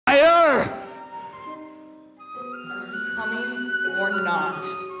not?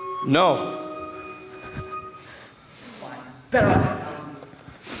 No. Better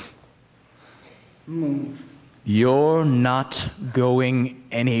move. You're not going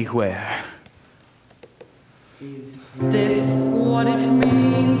anywhere. Is this what it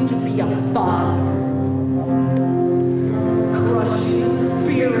means to be a father? Crushing the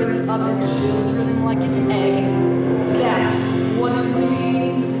spirit of the children like an egg. That's what it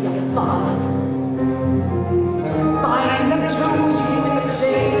means to be a father. Bind them to you in the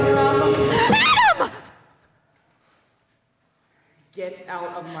chain around them. Adam! Get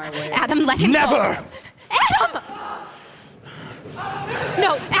out of my way. Adam, let him Never! go. Adam!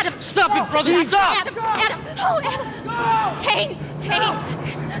 No, Adam! Stop it, brother! Stop! Adam! Adam! Oh, Adam! Cain! Cain!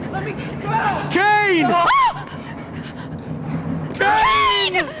 Let me go! Cain!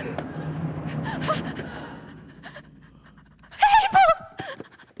 Cain! Abel!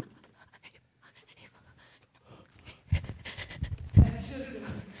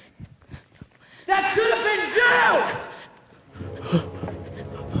 That should have been you!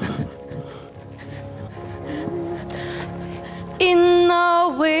 In the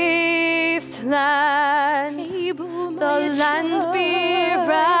wasteland, the land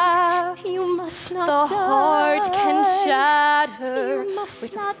bereft, the heart can shatter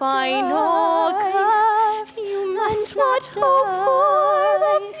with a final gift. You must not hope for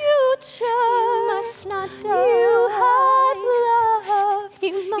the future. You had loved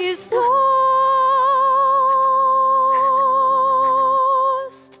is lost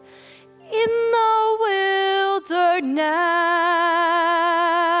in the wilderness.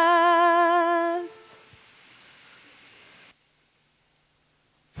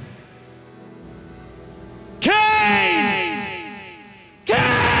 Cain!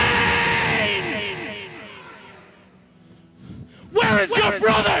 Cain! Where is your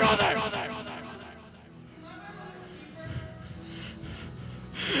brother?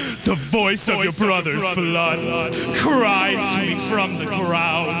 The voice of your brother's blood cries to me from the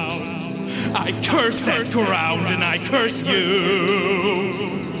ground. I curse that ground and I curse you.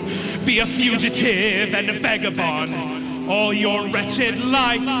 Be a fugitive and a vagabond all your wretched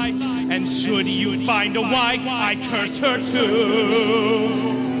life. And should you find a wife, I curse her too.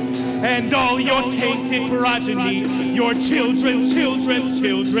 And all your tainted progeny, your children's children's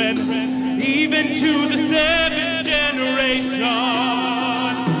children, even to the 7th generation.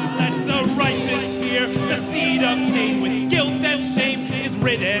 Let the righteous hear the seed of Cain with guilt and shame is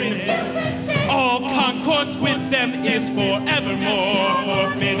ridden. All concourse with them is forevermore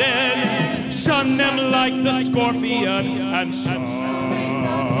forbidden. Shun them like the scorpion and shark.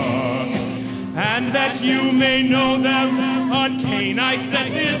 And that you may know them, on Cain I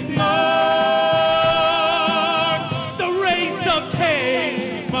set this mark. The race of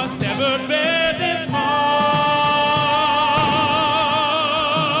Cain must ever bear